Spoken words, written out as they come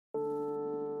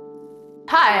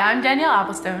Hi, I'm Danielle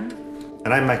Applestone.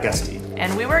 And I'm Mike Guesty.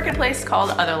 And we work at a place called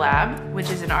Othermill, which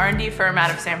is an R&D firm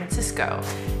out of San Francisco.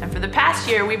 And for the past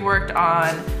year, we've worked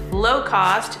on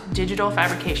low-cost digital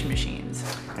fabrication machines.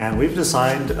 And we've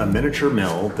designed a miniature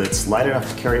mill that's light enough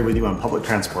to carry with you on public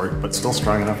transport, but still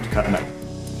strong enough to cut metal.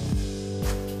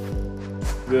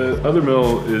 The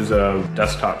Othermill is a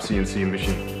desktop CNC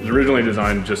machine. It was originally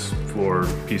designed just for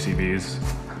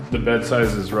PCBs. The bed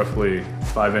size is roughly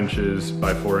 5 inches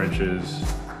by 4 inches,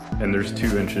 and there's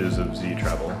 2 inches of Z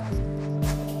travel.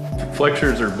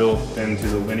 Flexures are built into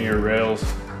the linear rails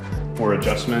for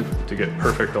adjustment to get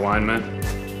perfect alignment.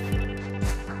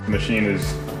 The machine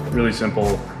is really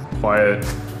simple, quiet,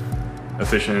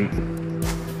 efficient,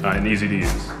 and easy to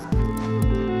use.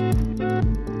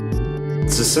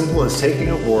 It's as simple as taking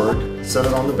a board, set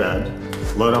it on the bed,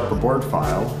 load up a board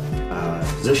file,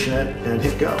 position it, and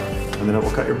hit go. And then it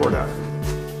will cut your board out.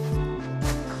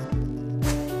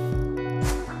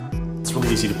 It's really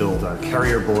easy to build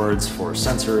carrier boards for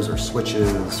sensors or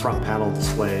switches, front panel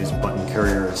displays, button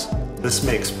carriers. This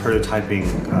makes prototyping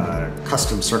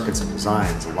custom circuits and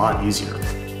designs a lot easier.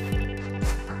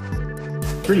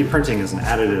 3D printing is an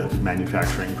additive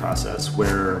manufacturing process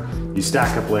where you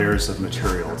stack up layers of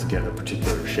material to get a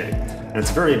particular shape. And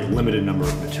it's a very limited number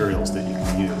of materials that you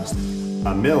can use.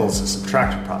 A mill is a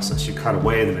subtractive process. You cut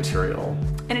away the material.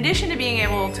 In addition to being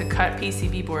able to cut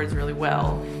PCB boards really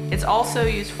well, it's also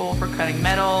useful for cutting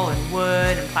metal and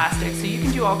wood and plastic, so you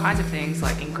can do all kinds of things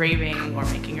like engraving or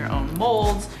making your own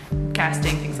molds,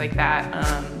 casting, things like that.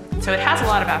 So it has a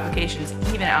lot of applications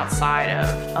even outside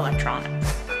of electronics.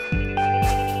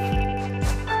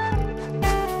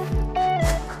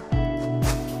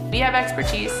 We have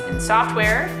expertise in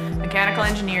software, mechanical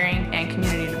engineering, and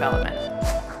community development.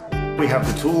 We have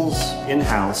the tools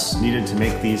in-house needed to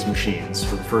make these machines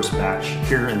for the first batch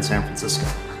here in San Francisco.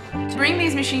 To bring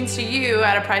these machines to you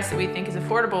at a price that we think is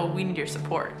affordable, we need your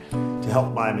support. To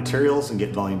help buy materials and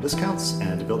get volume discounts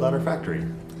and to build out our factory.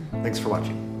 Thanks for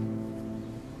watching.